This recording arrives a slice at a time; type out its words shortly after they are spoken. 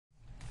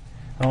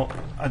Well,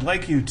 I'd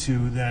like you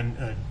to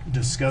then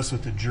discuss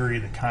with the jury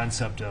the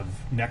concept of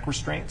neck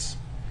restraints.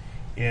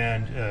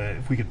 And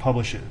if we could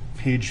publish it,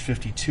 page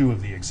 52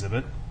 of the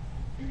exhibit.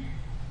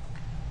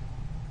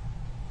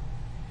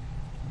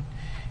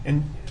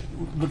 And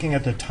looking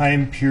at the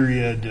time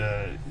period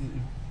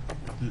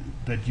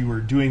that you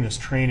were doing this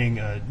training,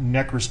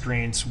 neck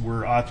restraints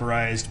were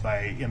authorized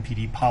by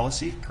MPD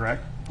policy,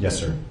 correct? Yes,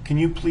 sir. Can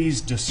you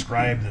please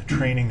describe the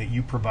training that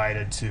you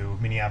provided to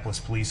Minneapolis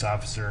police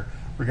officer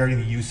regarding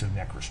the use of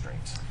neck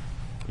restraints?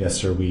 Yes,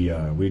 sir.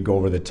 We'd go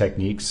over the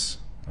techniques,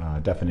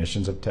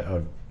 definitions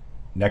of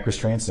neck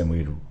restraints, and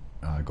we'd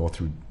go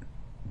through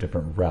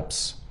different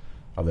reps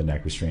of the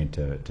neck restraint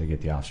to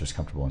get the officers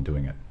comfortable in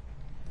doing it.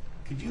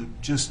 Could you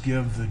just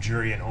give the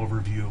jury an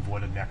overview of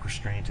what a neck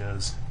restraint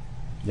is?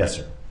 Yes,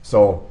 sir.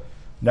 So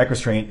neck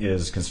restraint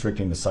is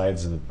constricting the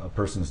sides of a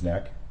person's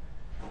neck,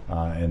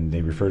 and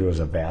they refer to it as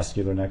a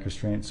vascular neck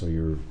restraint. So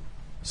you're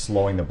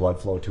slowing the blood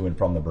flow to and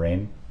from the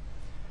brain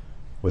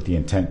with the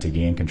intent to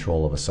gain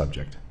control of a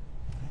subject.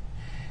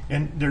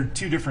 And there are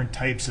two different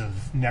types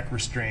of neck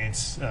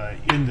restraints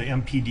in the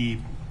MPD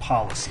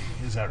policy.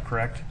 Is that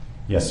correct?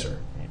 Yes, sir.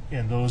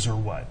 And those are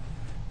what?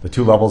 The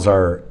two levels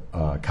are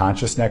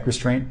conscious neck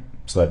restraint.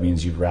 So that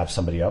means you've wrapped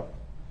somebody up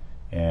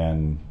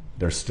and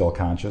they're still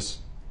conscious.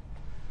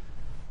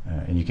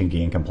 And you can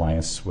gain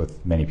compliance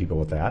with many people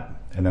with that.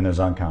 And then there's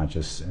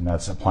unconscious, and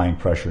that's applying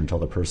pressure until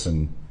the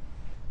person,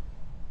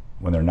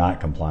 when they're not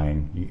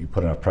complying, you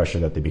put enough pressure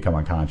that they become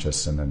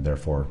unconscious and then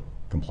therefore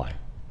comply.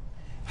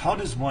 How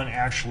does one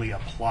actually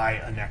apply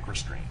a neck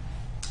restraint?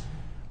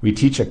 We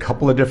teach a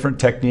couple of different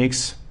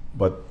techniques,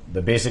 but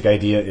the basic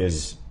idea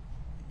is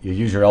you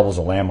use your elbow as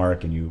a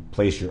landmark and you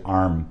place your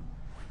arm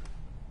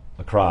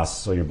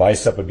across. So your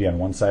bicep would be on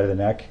one side of the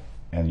neck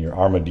and your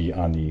arm would be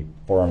on the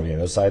forearm would be on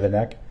the other side of the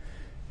neck.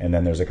 And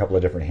then there's a couple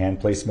of different hand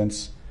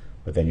placements,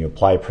 but then you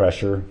apply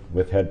pressure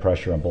with head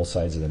pressure on both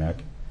sides of the neck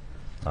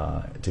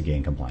to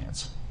gain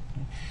compliance.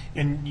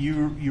 And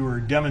you were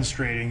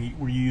demonstrating you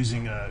were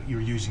using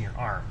your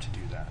arm to do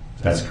that.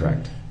 That's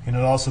correct. And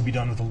it'll also be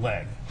done with the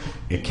leg.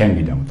 It can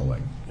be done with the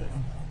leg.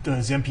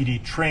 Does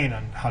MPD train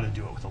on how to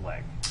do it with the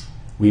leg?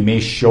 We may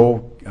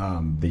show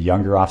the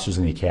younger officers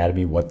in the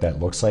academy what that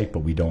looks like, but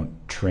we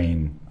don't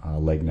train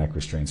leg neck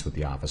restraints with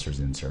the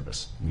officers in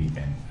service. And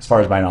as far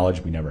as my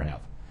knowledge, we never have.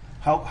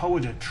 How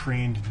would a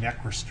trained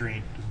neck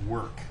restraint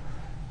work?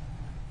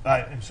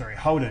 I'm sorry,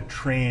 how would a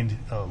trained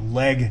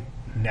leg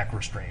neck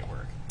restraint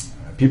work?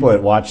 People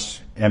that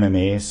watch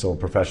MMA, so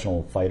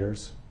professional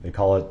fighters, they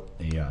call it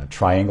a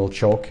triangle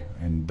choke,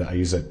 and I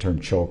use that term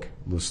choke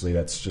loosely.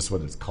 That's just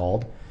what it's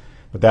called.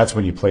 But that's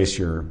when you place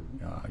your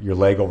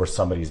leg over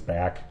somebody's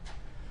back,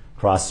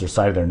 across their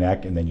side of their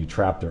neck, and then you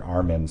trap their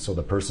arm in, so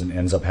the person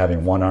ends up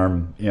having one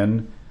arm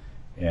in,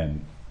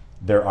 and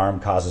their arm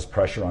causes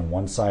pressure on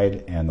one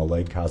side, and the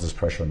leg causes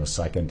pressure on the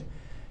second,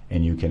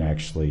 and you can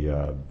actually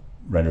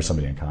render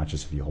somebody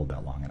unconscious if you hold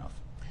that long enough.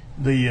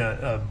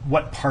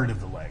 What part of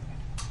the leg?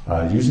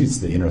 Usually it's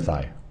the inner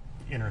thigh.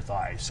 Inner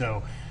thigh.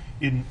 So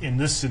in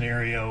this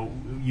scenario,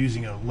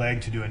 using a leg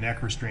to do a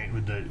neck restraint,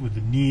 would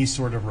the knee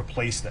sort of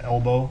replace the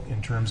elbow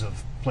in terms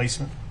of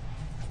placement?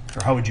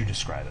 Or how would you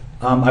describe it?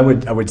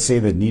 I would say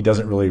the knee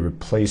doesn't really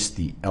replace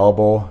the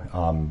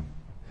elbow.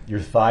 Your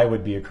thigh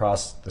would be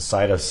across the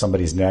side of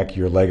somebody's neck,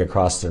 your leg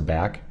across their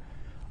back,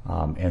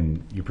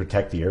 and you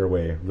protect the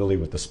airway really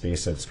with the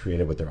space that's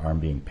created with their arm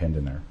being pinned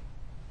in there.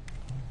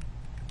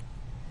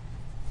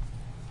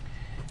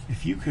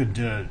 If you could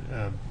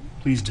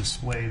please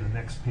display the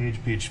next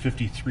page, page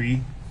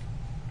 53.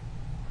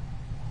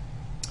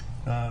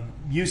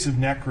 Use of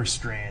neck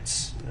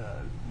restraints.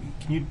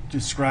 Can you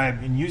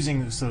describe, in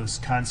using those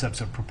concepts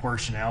of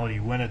proportionality,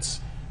 when it's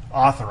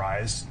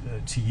authorized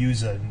to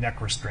use a neck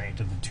restraint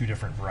of the two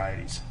different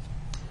varieties?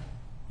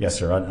 Yes,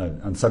 sir.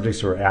 On subjects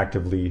who are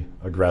actively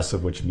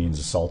aggressive, which means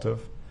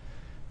assaultive,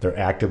 they're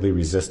actively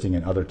resisting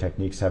and other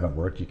techniques haven't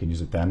worked, you can use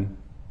it then.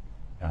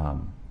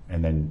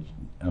 And then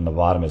on the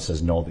bottom it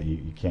says no, that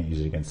you can't use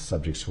it against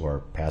subjects who are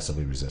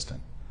passively resistant.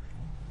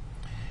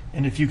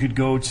 And if you could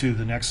go to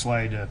the next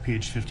slide,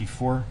 page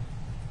 54.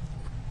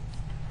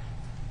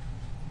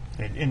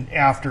 And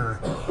after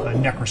a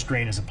neck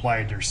restraint is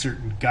applied, there are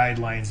certain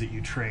guidelines that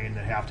you train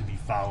that have to be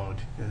followed.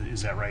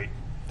 Is that right?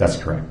 That's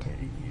correct.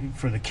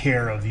 For the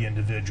care of the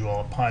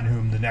individual upon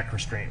whom the neck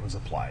restraint was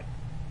applied.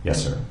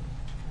 Yes, sir.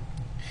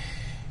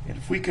 And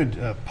if we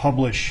could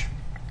publish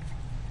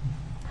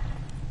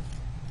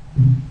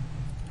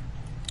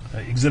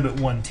Exhibit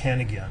 110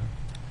 again,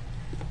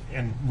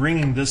 and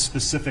bringing this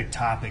specific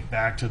topic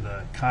back to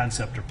the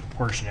concept of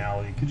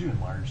proportionality. Could you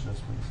enlarge this,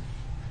 please?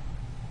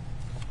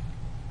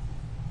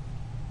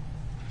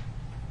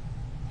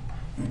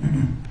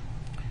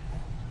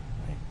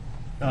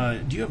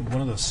 Do you have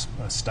one of those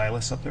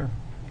stylus up there?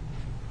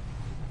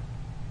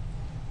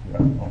 Yeah.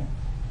 Oh,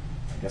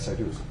 I guess I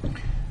do.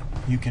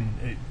 You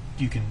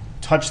can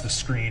touch the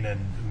screen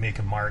and make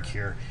a mark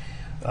here.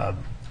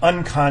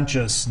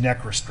 Unconscious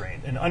neck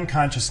restraint. An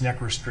unconscious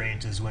neck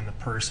restraint is when the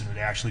person would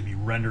actually be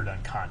rendered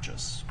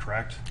unconscious,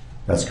 correct?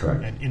 That's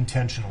correct. And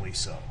intentionally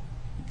so.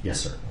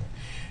 Yes, sir.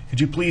 Could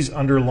you please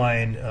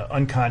underline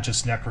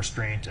unconscious neck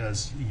restraint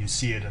as you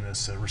see it in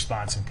this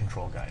response and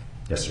control guide?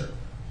 Yes, sir.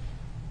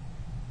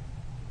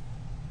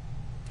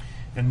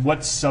 And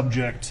what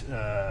subject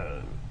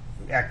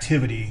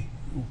activity,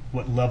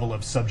 what level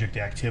of subject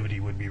activity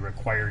would be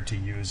required to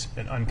use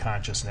an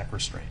unconscious neck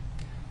restraint?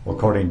 Well,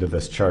 according to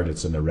this chart,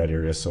 it's in the red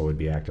area, so it would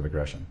be active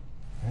aggression.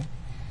 Okay.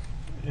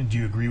 And do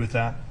you agree with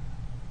that?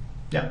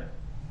 Yeah.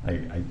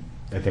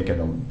 I think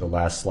in the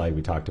last slide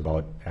we talked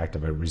about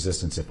active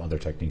resistance if other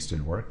techniques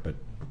didn't work, but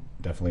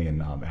definitely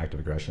in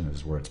active aggression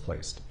is where it's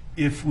placed.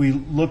 If we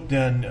look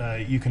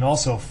then, you can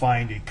also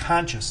find a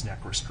conscious neck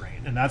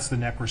restraint, and that's the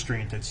neck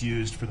restraint that's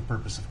used for the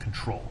purpose of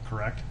control,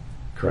 correct?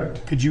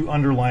 Correct. Could you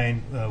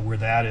underline where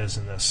that is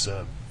in this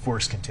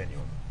force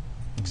continuum,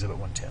 Exhibit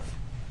 110?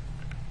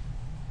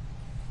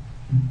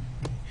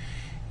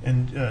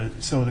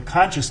 And so the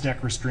conscious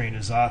neck restraint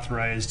is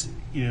authorized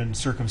in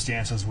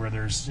circumstances where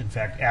there's, in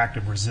fact,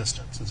 active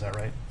resistance. Is that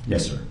right?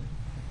 Yes, sir.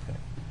 Okay.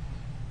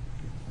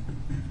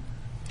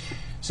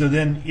 So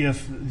then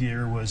if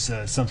there was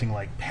something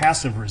like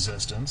passive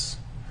resistance,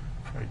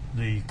 right,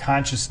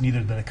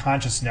 neither the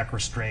conscious neck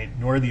restraint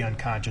nor the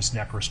unconscious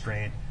neck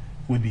restraint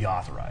would be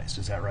authorized.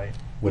 Is that right?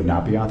 Would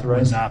not be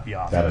authorized? Would not be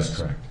authorized. That is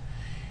correct.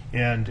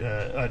 And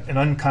an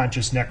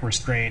unconscious neck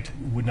restraint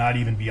would not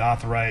even be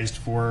authorized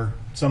for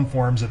some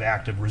forms of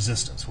active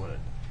resistance, would it?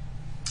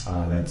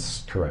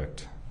 That's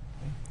correct.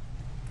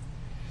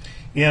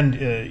 And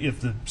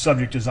if the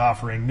subject is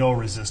offering no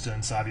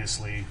resistance,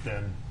 obviously,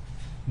 then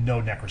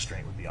no neck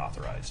restraint would be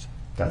authorized.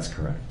 That's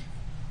correct.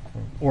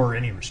 Or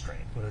any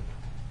restraint, would it?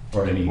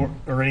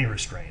 Or any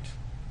restraint,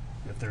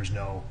 if there's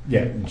no...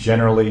 Yeah,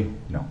 generally,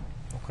 no.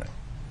 Okay.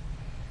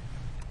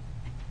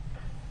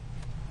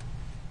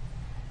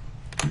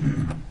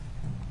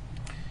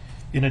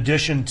 In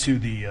addition to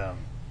the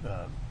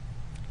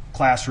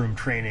classroom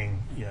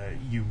training,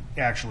 you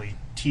actually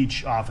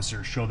teach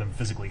officers, show them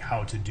physically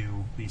how to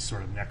do these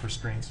sort of neck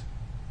restraints?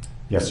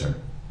 Yes, sir.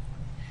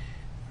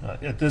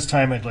 At this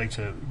time, I'd like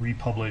to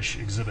republish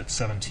Exhibit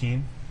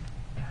 17.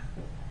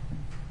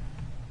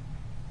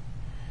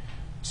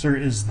 Sir,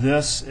 is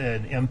this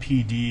an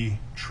MPD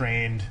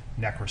trained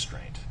neck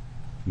restraint?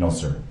 No,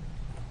 sir.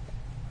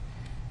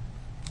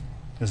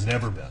 Has it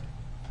ever been?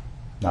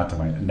 Not to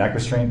my neck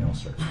restraint? No,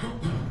 sir.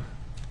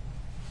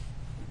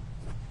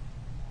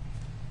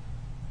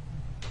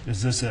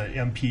 Is this a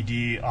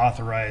MPD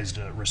authorized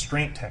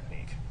restraint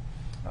technique?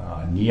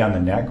 Knee on the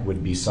neck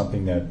would be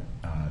something that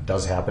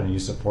does happen in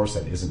use of force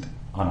that isn't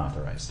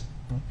unauthorized.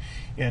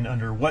 And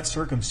under what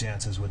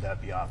circumstances would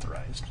that be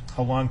authorized?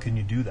 How long can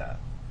you do that?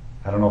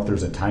 I don't know if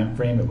there's a time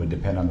frame. It would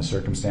depend on the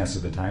circumstance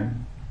of the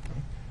time.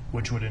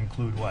 Which would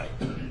include what?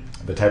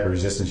 The type of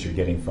resistance you're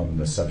getting from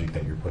the subject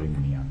that you're putting the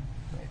knee on.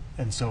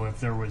 And so if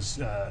there was,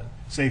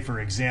 say for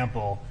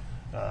example,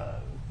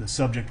 the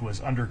subject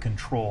was under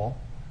control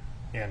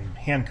and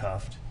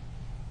handcuffed,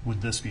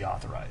 would this be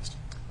authorized?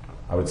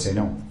 I would say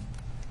no.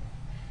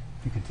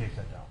 If you could take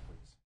that down.